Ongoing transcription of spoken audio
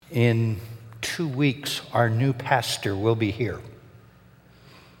In 2 weeks, our new pastor will be here.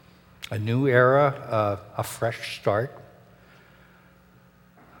 A new era, a fresh start.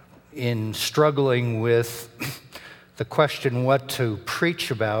 In struggling with the question what to preach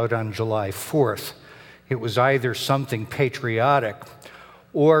about on July 4th, it was either something patriotic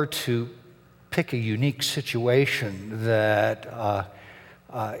or to pick a unique situation that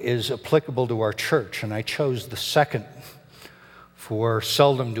is applicable to our church, and I chose the second. For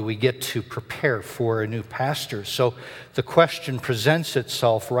seldom do we get to prepare for a new pastor. So the question presents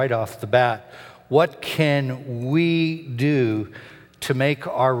itself right off the bat. What can we do to make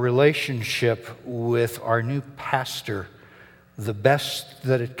our relationship with our new pastor the best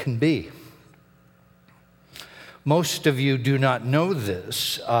that it can be? Most of you do not know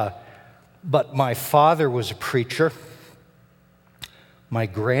this, but my father was a preacher. My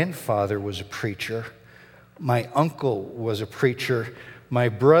grandfather was a preacher. My uncle was a preacher. My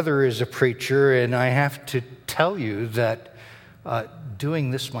brother is a preacher, and I have to tell you that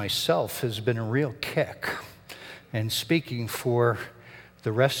doing this myself has been a real kick. And speaking for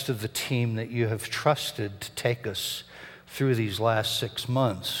the rest of the team that you have trusted to take us through these last 6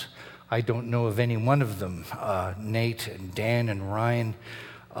 months, I don't know of any one of them, Nate and Dan and Ryan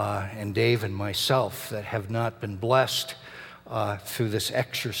and Dave and myself, that have not been blessed through this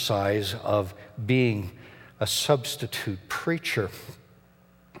exercise of being a substitute preacher.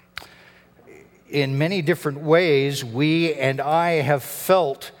 In many different ways, we and I have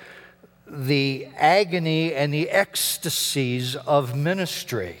felt the agony and the ecstasies of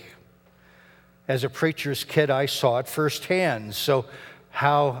ministry. As a preacher's kid, I saw it firsthand. So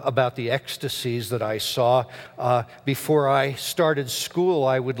how about the ecstasies that I saw? Before I started school,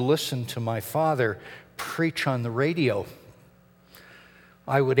 I would listen to my father preach on the radio.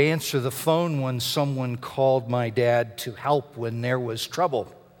 I would answer the phone when someone called my dad to help when there was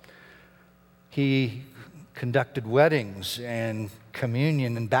trouble. He conducted weddings and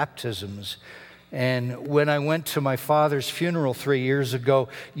communion and baptisms. And when I went to my father's funeral 3 years ago,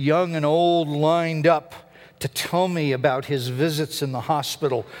 young and old lined up to tell me about his visits in the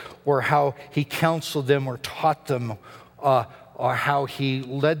hospital, or how he counseled them or taught them, or how he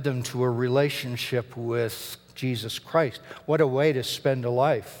led them to a relationship with Jesus Christ. What a way to spend a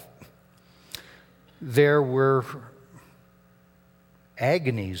life. There were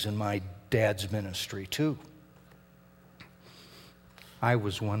agonies in my dad's ministry too. I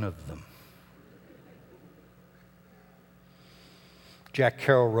was one of them. Jack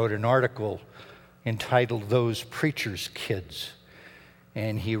Carroll wrote an article entitled "Those Preachers' Kids,"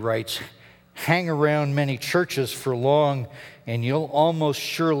 and he writes, "Hang around many churches for long and you'll almost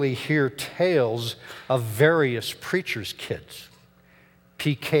surely hear tales of various preachers' kids.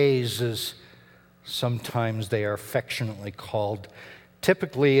 PKs, as sometimes they are affectionately called.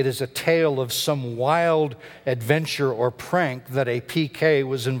 Typically, it is a tale of some wild adventure or prank that a PK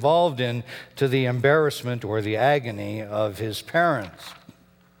was involved in to the embarrassment or the agony of his parents."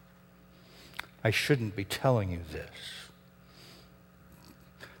 I shouldn't be telling you this.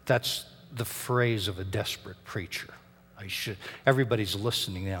 That's the phrase of a desperate preacher. Everybody's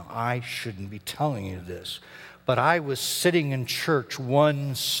listening now. I shouldn't be telling you this. But I was sitting in church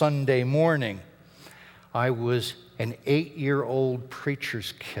one Sunday morning. I was an 8-year-old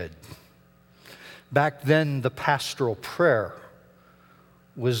preacher's kid. Back then, the pastoral prayer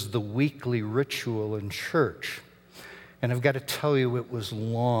was the weekly ritual in church. And I've got to tell you, it was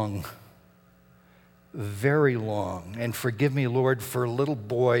long, very long. And forgive me, Lord, for little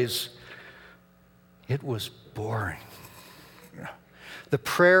boys, it was boring. The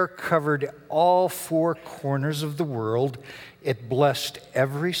prayer covered all 4 corners of the world. It blessed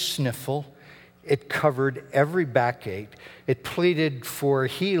every sniffle. It covered every backache. It pleaded for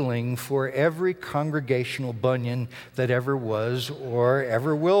healing for every congregational bunion that ever was or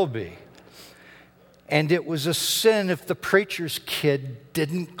ever will be. And it was a sin if the preacher's kid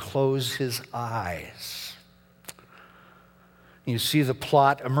didn't close his eyes. You see the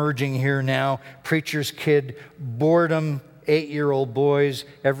plot emerging here now. Preacher's kid, boredom, 8-year-old boys,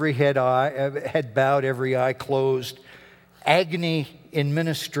 every head bowed, every eye closed. Agony in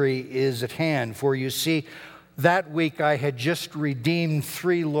ministry is at hand. For you see, that week I had just redeemed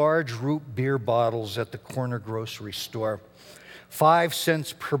 3 large root beer bottles at the corner grocery store. 5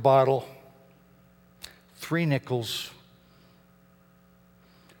 cents per bottle, 3 nickels,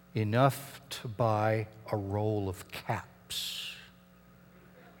 enough to buy a roll of caps.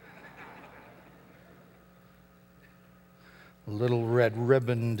 A little red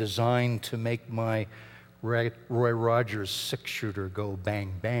ribbon designed to make my Roy Rogers 6-shooter go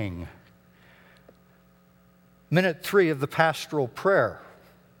bang, bang. Minute 3 of the pastoral prayer.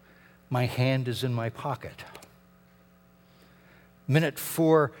 my hand is in my pocket. Minute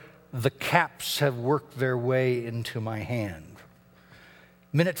 4, the caps have worked their way into my hand.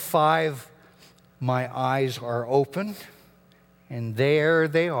 Minute 5, my eyes are open, and there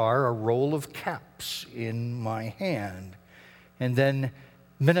they are, a roll of caps in my hand. And then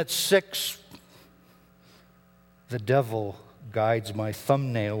minute 6, the devil guides my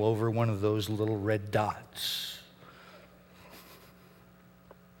thumbnail over one of those little red dots.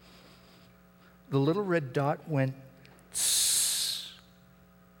 The little red dot went tss.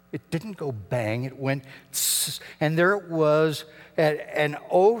 It didn't go bang, it went tss. And there it was, an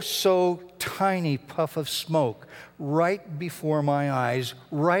oh so tiny puff of smoke right before my eyes,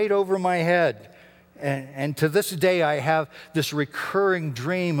 right over my head. And to this day, I have this recurring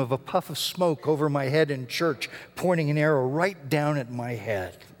dream of a puff of smoke over my head in church, pointing an arrow right down at my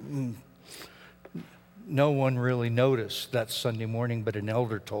head. No one really noticed that Sunday morning, but an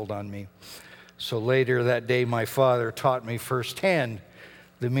elder told on me. So later that day, my father taught me firsthand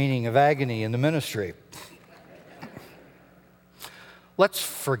the meaning of agony in the ministry. Let's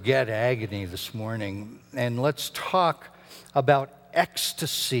forget agony this morning, and let's talk about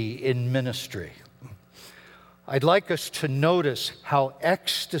ecstasy in ministry. I'd like us to notice how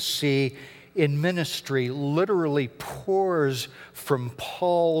ecstasy in ministry literally pours from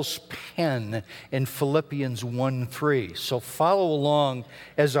Paul's pen in Philippians 1:3. So follow along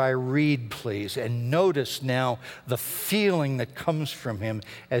as I read, please, and notice now the feeling that comes from him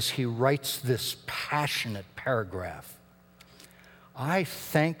as he writes this passionate paragraph. I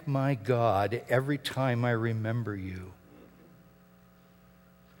thank my God every time I remember you.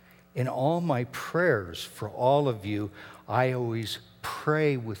 In all my prayers for all of you, I always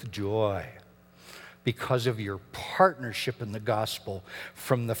pray with joy because of your partnership in the gospel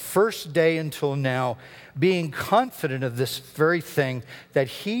from the first day until now, being confident of this very thing, that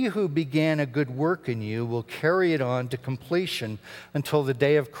he who began a good work in you will carry it on to completion until the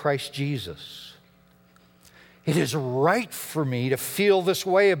day of Christ Jesus. It is right for me to feel this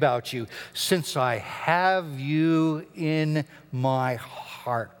way about you, since I have you in my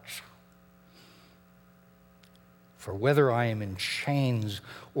heart. For whether I am in chains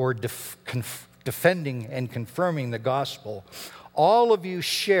or defending and confirming the gospel, all of you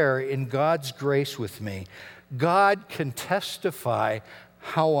share in God's grace with me. God can testify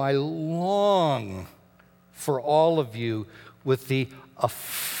how I long for all of you with the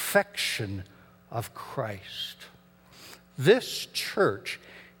affection of Christ. This church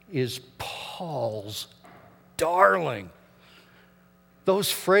is Paul's darling.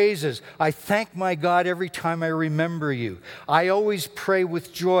 Those phrases, I thank my God every time I remember you. I always pray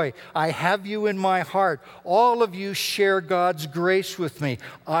with joy. I have you in my heart. All of you share God's grace with me.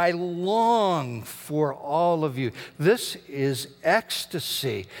 I long for all of you. This is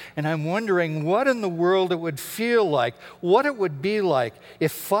ecstasy. And I'm wondering what in the world it would feel like, what it would be like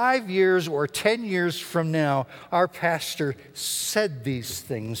if 5 years or 10 years from now, our pastor said these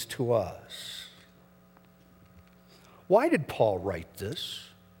things to us. Why did Paul write this?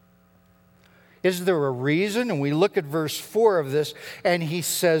 Is there a reason? And we look at verse 4 of this, and he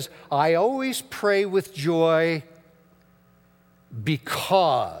says, I always pray with joy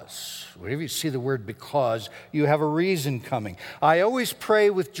because. Whenever you see the word because, you have a reason coming. I always pray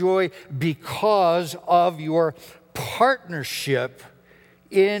with joy because of your partnership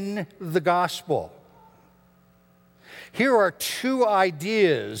in the gospel. Here are two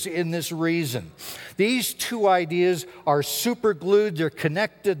ideas in this reason. These two ideas are superglued, they're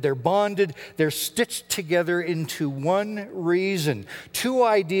connected, they're bonded, they're stitched together into one reason. Two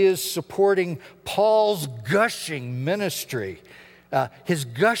ideas supporting Paul's gushing ministry, his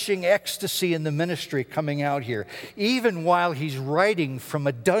gushing ecstasy in the ministry coming out here, even while he's writing from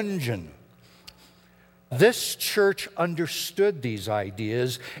a dungeon. This church understood these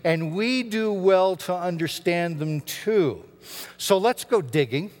ideas, and we do well to understand them too. So let's go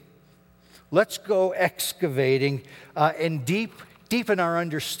digging, let's go excavating, and deepen our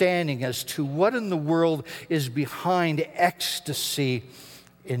understanding as to what in the world is behind ecstasy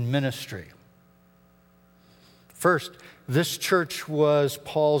in ministry. First, this church was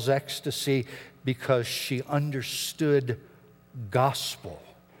Paul's ecstasy because she understood gospel.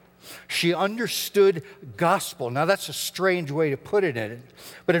 She understood gospel. Now, that's a strange way to put it.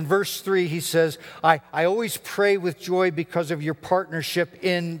 But in verse 3, he says, I always pray with joy because of your partnership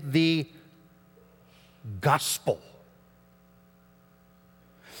in the gospel.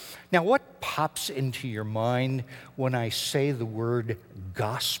 Now, what pops into your mind when I say the word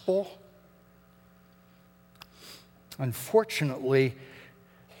gospel? Unfortunately,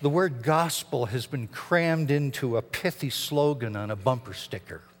 the word gospel has been crammed into a pithy slogan on a bumper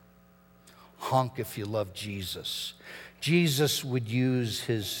sticker. honk if you love Jesus. Jesus would use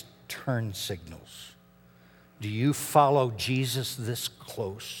his turn signals. Do you follow Jesus this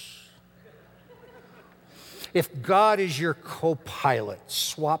close? If God is your co-pilot,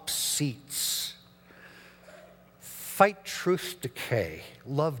 swap seats. Fight truth decay.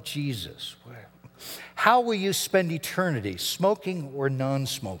 Love Jesus. How will you spend eternity, smoking or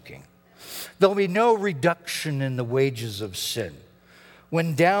non-smoking? There'll be no reduction in the wages of sin.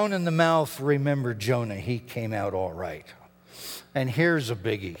 When down in the mouth, remember Jonah, he came out all right. And here's a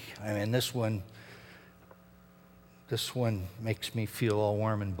biggie. I mean, this one makes me feel all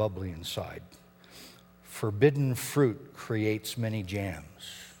warm and bubbly inside. Forbidden fruit creates many jams.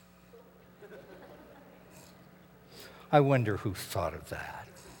 I wonder who thought of that.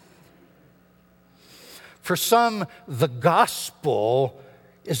 For some, the gospel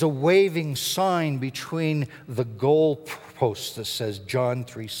is a waving sign between the goal posts that says John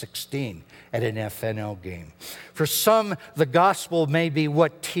 3:16 at an FNL game. For some, the gospel may be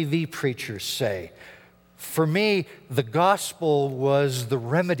what TV preachers say. For me, the gospel was the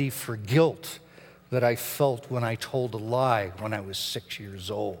remedy for guilt that I felt when I told a lie when I was 6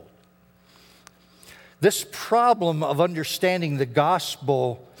 years old. This problem of understanding the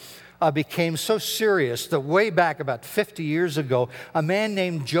gospel became so serious that way back about 50 years ago, a man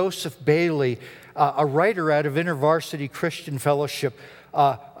named Joseph Bailey, a writer out of InterVarsity Christian Fellowship,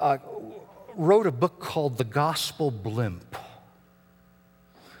 wrote a book called The Gospel Blimp.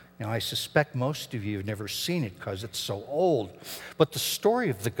 Now, I suspect most of you have never seen it because it's so old, but the story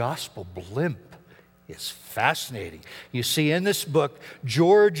of the gospel blimp is fascinating. You see, in this book,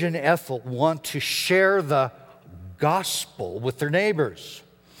 George and Ethel want to share the gospel with their neighbors.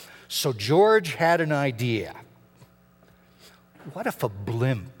 So George had an idea. What if a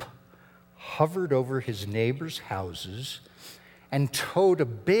blimp hovered over his neighbors' houses and towed a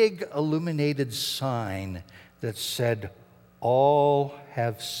big illuminated sign that said, "All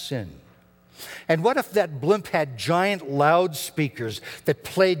have sinned"? And what if that blimp had giant loudspeakers that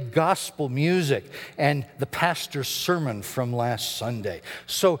played gospel music and the pastor's sermon from last Sunday?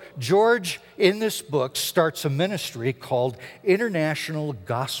 So George, in this book, starts a ministry called International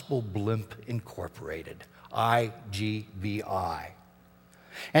Gospel Blimp Incorporated, IGBI.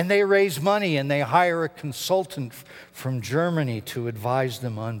 And they raise money and they hire a consultant from Germany to advise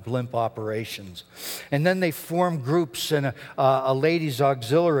them on blimp operations. And then they form groups and a ladies'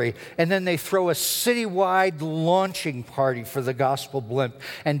 auxiliary. And then they throw a citywide launching party for the gospel blimp.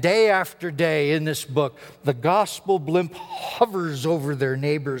 And day after day in this book, the gospel blimp hovers over their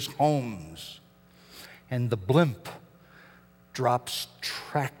neighbors' homes. And the blimp drops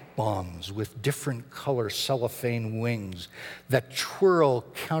track bombs with different color cellophane wings that twirl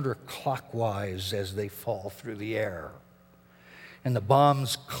counterclockwise as they fall through the air. And the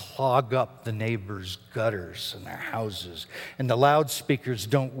bombs clog up the neighbors' gutters and their houses. And the loudspeakers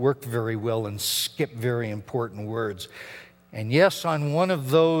don't work very well and skip very important words. And yes, on one of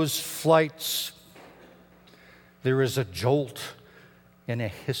those flights, there is a jolt and a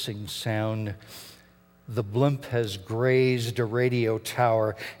hissing sound. The blimp has grazed a radio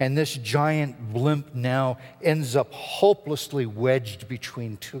tower, and this giant blimp now ends up hopelessly wedged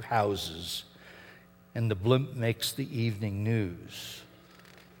between two houses. And the blimp makes the evening news.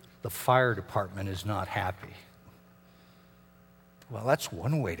 The fire department is not happy. Well, that's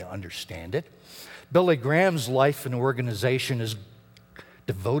one way to understand it. Billy Graham's life and organization is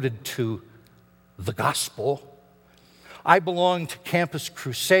devoted to the gospel. I belong to Campus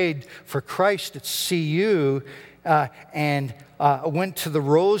Crusade for Christ at CU and went to the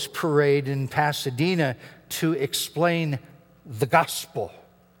Rose Parade in Pasadena to explain the gospel.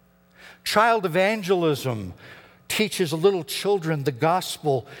 Child evangelism teaches little children the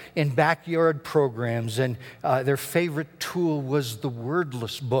gospel in backyard programs, and their favorite tool was the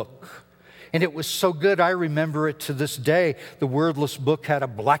Wordless book. And it was so good, I remember it to this day. The Wordless book had a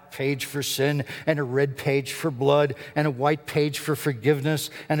black page for sin, and a red page for blood, and a white page for forgiveness,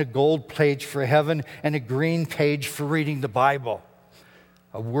 and a gold page for heaven, and a green page for reading the Bible.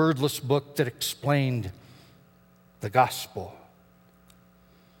 A wordless book that explained the gospel.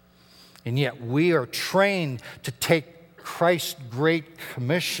 And yet we are trained to take Christ's Great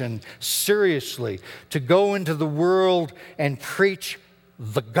Commission seriously, to go into the world and preach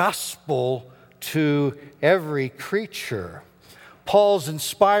the gospel to every creature. Paul's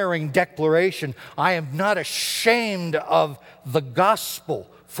inspiring declaration, "I am not ashamed of the gospel,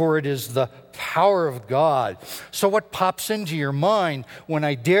 for it is the power of God." So what pops into your mind when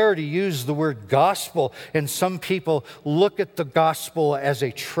I dare to use the word gospel? And some people look at the gospel as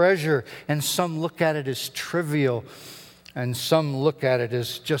a treasure, and some look at it as trivial. and some look at it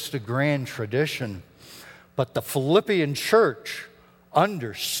as just a grand tradition. But the Philippian church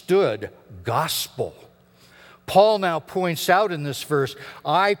understood gospel. Paul now points out in this verse,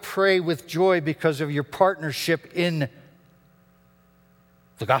 I pray with joy because of your partnership in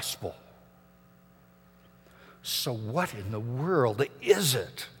the gospel. So what in the world is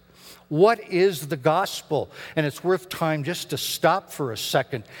it? What is the gospel? And it's worth time just to stop for a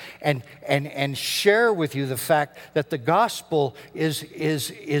second and share with you the fact that the gospel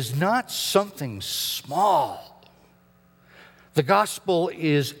is not something small. The gospel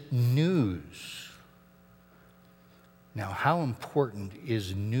is news. Now, how important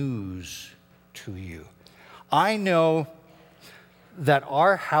is news to you? I know that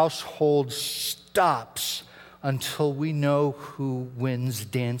our household stops until we know who wins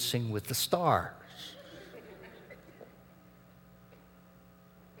Dancing with the Stars.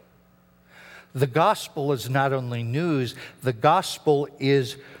 The gospel is not only news, the gospel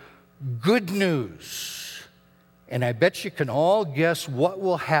is good news. And I bet you can all guess what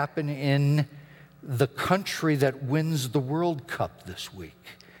will happen in the country that wins the World Cup this week.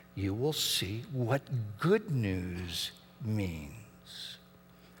 You will see what good news means.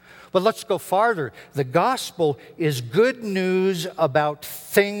 But let's go farther. The gospel is good news about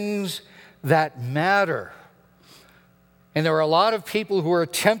things that matter. And there are a lot of people who are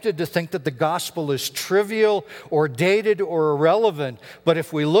tempted to think that the gospel is trivial or dated or irrelevant. But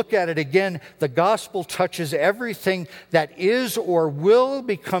if we look at it again, the gospel touches everything that is or will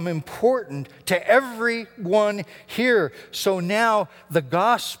become important to everyone here. So now the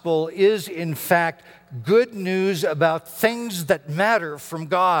gospel is, in fact, good news about things that matter from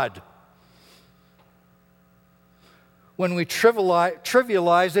God. When we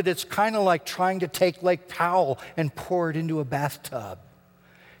trivialize it, it's kind of like trying to take Lake Powell and pour it into a bathtub.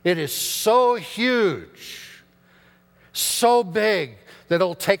 It is so huge, so big, that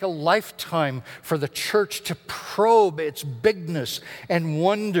it'll take a lifetime for the church to probe its bigness and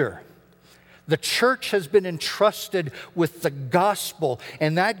wonder. The church has been entrusted with the gospel,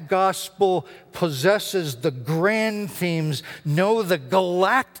 and that gospel possesses the grand themes, no, the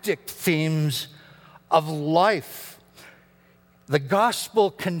galactic themes of life. The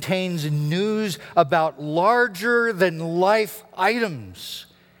gospel contains news about larger-than-life items,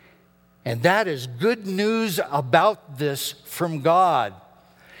 and that is good news about this from God.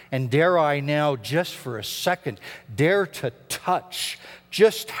 And dare I now, just for a second, dare to touch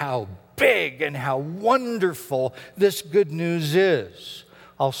just how big and how wonderful this good news is.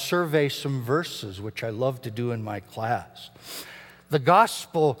 I'll survey some verses, which I love to do in my class. The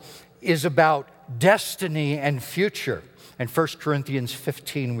gospel is about destiny and future. In 1 Corinthians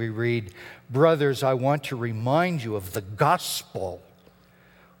 15, we read, brothers, I want to remind you of the gospel,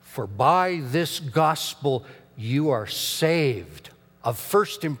 for by this gospel you are saved. Of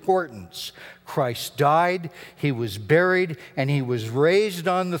first importance, Christ died, he was buried, and he was raised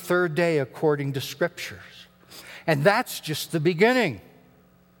on the third day according to Scriptures. And that's just the beginning.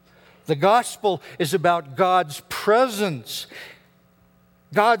 The gospel is about God's presence.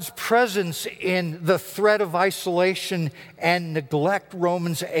 God's presence in the threat of isolation and neglect.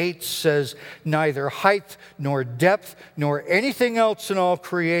 Romans 8 says, neither height nor depth nor anything else in all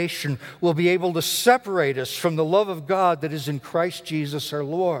creation will be able to separate us from the love of God that is in Christ Jesus our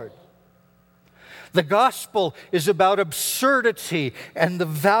Lord. The gospel is about absurdity and the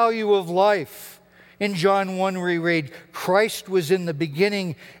value of life. In John 1 we read, Christ was in the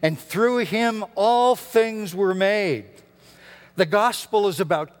beginning, and through him all things were made. The gospel is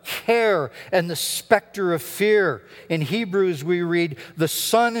about care and the specter of fear. In Hebrews we read, the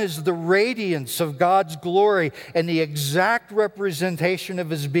Son is the radiance of God's glory and the exact representation of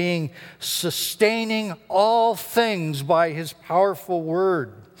his being, sustaining all things by his powerful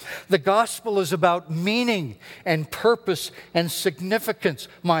word. The gospel is about meaning and purpose and significance.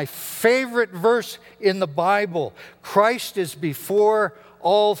 My favorite verse in the Bible, Christ is before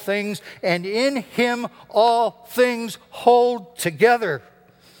all things, and in him all things hold together.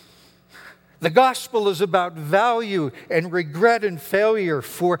 The gospel is about value and regret and failure.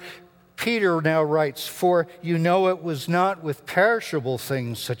 For Peter now writes, for you know it was not with perishable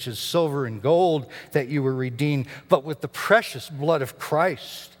things such as silver and gold that you were redeemed, but with the precious blood of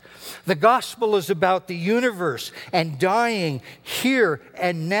Christ. The gospel is about the universe and dying here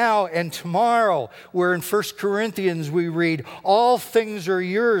and now and tomorrow, where in 1 Corinthians we read, all things are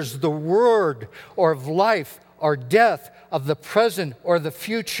yours, the word or of life or death, of the present or the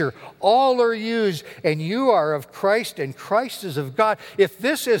future. All are yours, and you are of Christ, and Christ is of God. If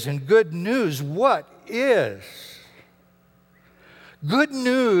this isn't good news, what is? Good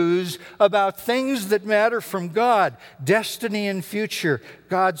news about things that matter from God, destiny and future,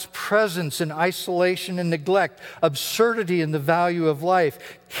 God's presence in isolation and neglect, absurdity in the value of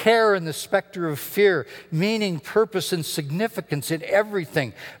life, care in the specter of fear, meaning, purpose, and significance in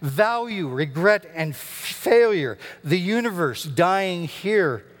everything, value, regret, and failure, the universe dying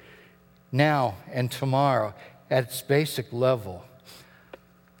here, now, and tomorrow at its basic level.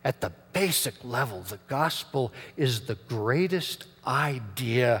 At the basic level, the gospel is the greatest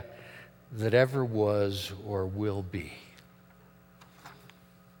idea that ever was or will be.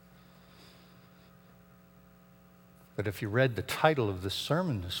 But if you read the title of this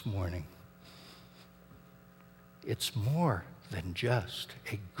sermon this morning, it's more than just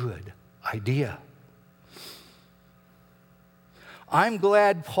a good idea. I'm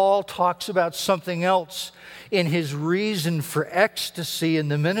glad Paul talks about something else in his reason for ecstasy in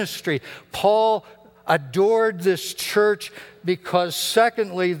the ministry. Paul adored this church because,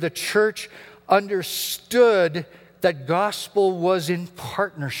 secondly, the church understood that gospel was in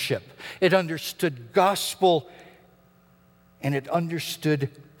partnership. It understood gospel and it understood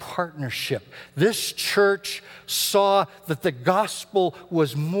partnership. This church saw that the gospel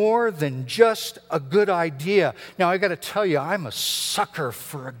was more than just a good idea. Now, I got to tell you, I'm a sucker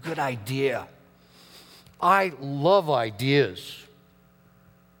for a good idea. I love ideas.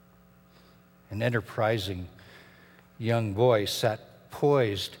 An enterprising young boy sat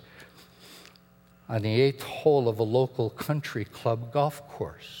poised on the 8th hole of a local country club golf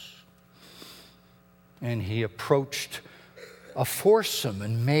course. And he approached a foursome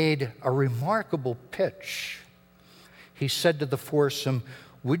and made a remarkable pitch. He said to the foursome,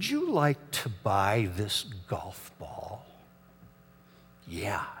 "Would you like to buy this golf ball?"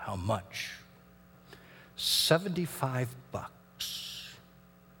 "Yeah, how much?" $75.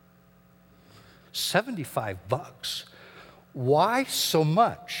 $75? Why so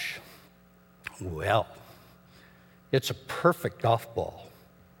much? Well, it's a perfect golf ball.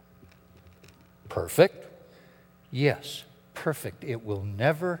 Perfect? Yes, perfect. It will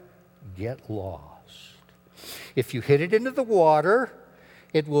never get lost. If you hit it into the water,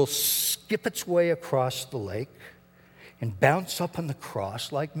 it will skip its way across the lake and bounce up on the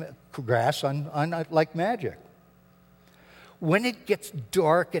grass like magic. When it gets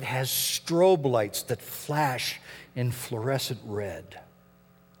dark, it has strobe lights that flash in fluorescent red.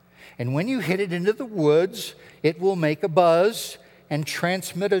 And when you hit it into the woods, it will make a buzz and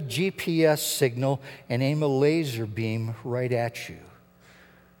transmit a GPS signal and aim a laser beam right at you.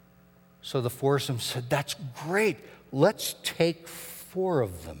 So the foursome said, "That's great. Let's take 4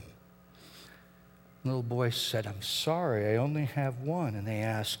 of them." The little boy said, "I'm sorry, I only have one." And they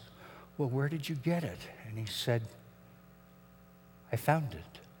asked, "Well, where did you get it?" And he said, "I found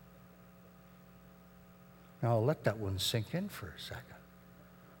it." Now, I'll let that one sink in for a second.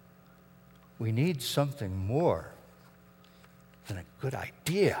 We need something more than a good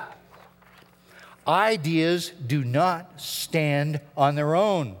idea. Ideas do not stand on their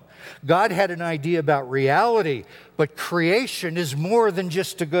own. God had an idea about reality, but creation is more than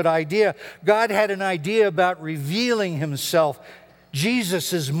just a good idea. God had an idea about revealing himself.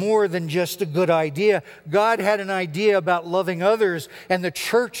 Jesus is more than just a good idea. God had an idea about loving others, and the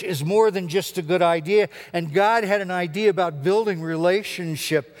church is more than just a good idea. And God had an idea about building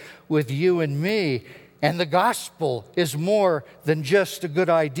relationship with you and me. And the gospel is more than just a good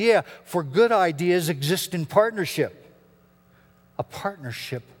idea, for good ideas exist in partnership. A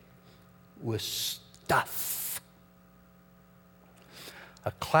partnership with stuff.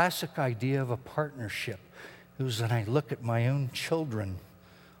 A classic idea of a partnership is when I look at my own children,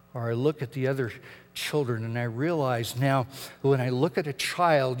 or I look at the other children, and I realize now, when I look at a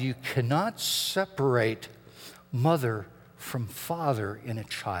child, you cannot separate mother from father in a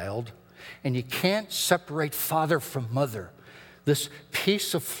child, and you can't separate father from mother. This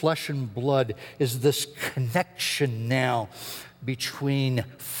piece of flesh and blood is this connection now between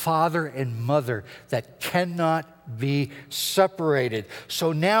father and mother that cannot be separated.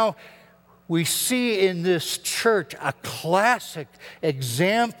 So now we see in this church a classic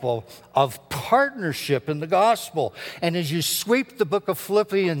example of partnership in the gospel. And as you sweep the book of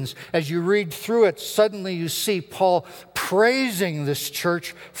Philippians, as you read through it, suddenly you see Paul praising this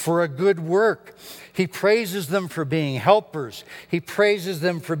church for a good work. He praises them for being helpers. He praises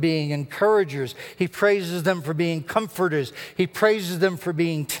them for being encouragers. He praises them for being comforters. He praises them for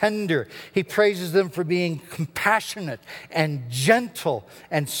being tender. He praises them for being compassionate and gentle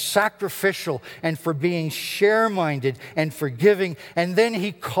and sacrificial, and for being share-minded and forgiving. And then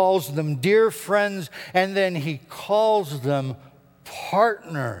he calls them dear friends, and then he calls them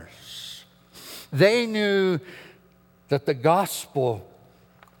partners. They knew that the gospel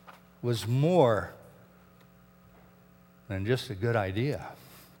was more than just a good idea.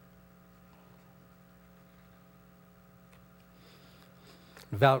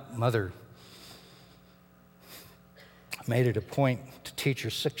 Devout mother made it a point to teach her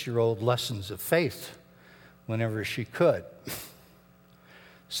 6-year-old lessons of faith whenever she could.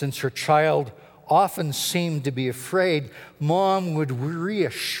 Since her child often seemed to be afraid, Mom would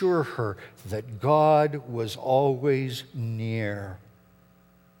reassure her that God was always near.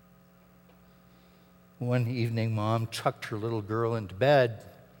 One evening, Mom tucked her little girl into bed,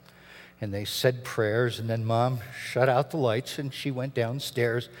 and they said prayers, and then Mom shut out the lights, and she went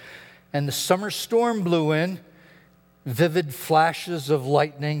downstairs, and the summer storm blew in. Vivid flashes of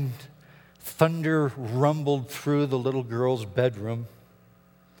lightning, thunder rumbled through the little girl's bedroom.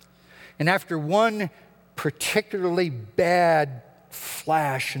 And after one particularly bad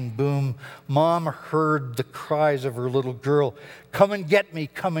flash and boom, Mom heard the cries of her little girl. "Come and get me,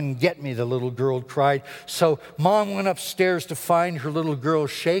 come and get me," the little girl cried. So Mom went upstairs to find her little girl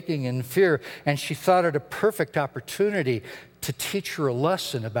shaking in fear, and she thought it a perfect opportunity to teach her a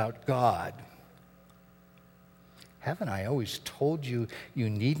lesson about God. Haven't I always told you you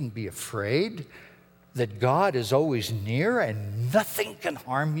needn't be afraid? That God is always near and nothing can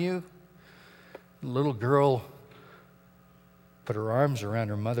harm you? The little girl put her arms around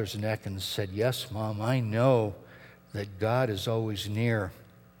her mother's neck and said, "Yes, Mom, I know that God is always near.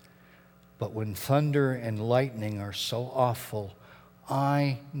 But when thunder and lightning are so awful,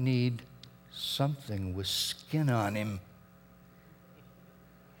 I need something with skin on him."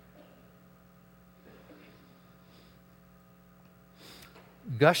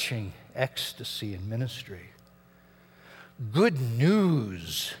 Gushing ecstasy in ministry. Good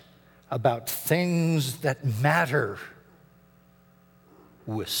news about things that matter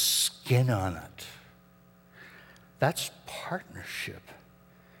with skin on it. That's partnership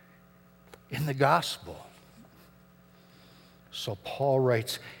in the gospel. So Paul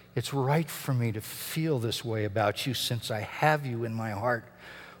writes, "It's right for me to feel this way about you since I have you in my heart.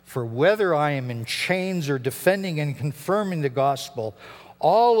 For whether I am in chains or defending and confirming the gospel,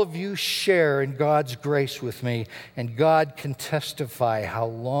 all of you share in God's grace with me, and God can testify how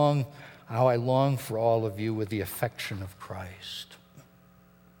I long for all of you with the affection of Christ."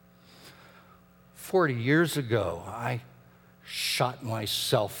 40 years ago, I shot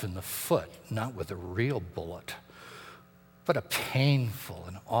myself in the foot, not with a real bullet, but a painful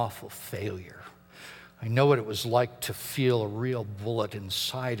and awful failure. I know what it was like to feel a real bullet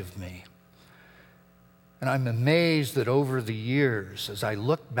inside of me. And I'm amazed that over the years, as I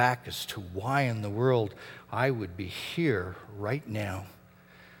look back as to why in the world I would be here right now,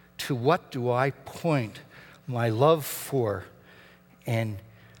 to what do I point my love for and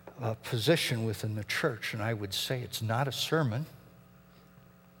a position within the church? And I would say it's not a sermon,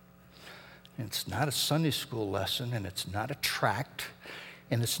 and it's not a Sunday school lesson, and it's not a tract,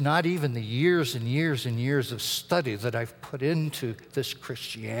 and it's not even the years and years and years of study that I've put into this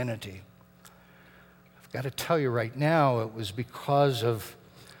Christianity. Got to tell you right now, it was because of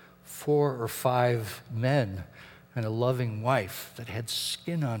 4 or 5 men and a loving wife that had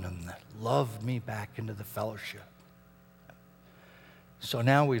skin on them that loved me back into the fellowship. So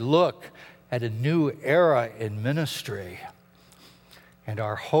now we look at a new era in ministry, and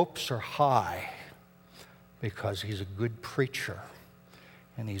our hopes are high because he's a good preacher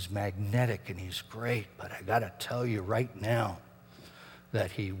and he's magnetic and he's great. But I got to tell you right now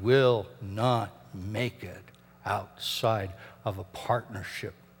that he will not make it outside of a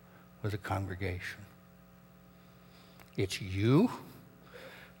partnership with a congregation. It's you,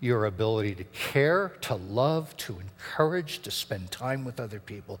 your ability to care, to love, to encourage, to spend time with other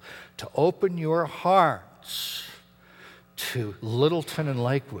people, to open your hearts to Littleton and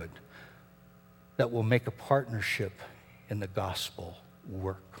Lakewood that will make a partnership in the gospel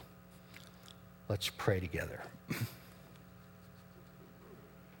work. Let's pray together.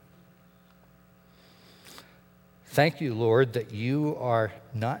 Thank you, Lord, that you are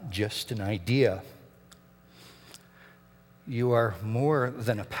not just an idea. You are more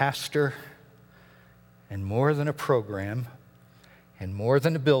than a pastor, and more than a program, and more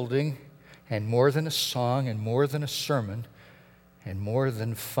than a building, and more than a song, and more than a sermon, and more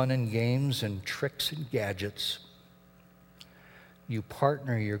than fun and games and tricks and gadgets. You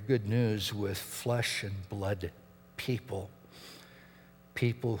partner your good news with flesh and blood people,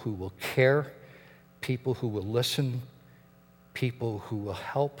 people who will care, people who will listen, people who will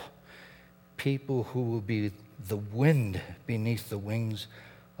help, people who will be the wind beneath the wings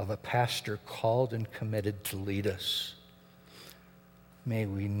of a pastor called and committed to lead us. May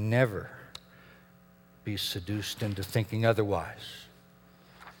we never be seduced into thinking otherwise.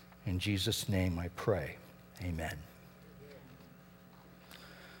 In Jesus' name I pray. Amen.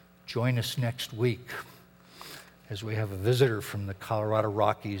 Join us next week as we have a visitor from the Colorado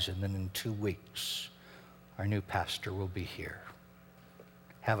Rockies, and then in 2 weeks, our new pastor will be here.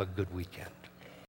 Have a good weekend.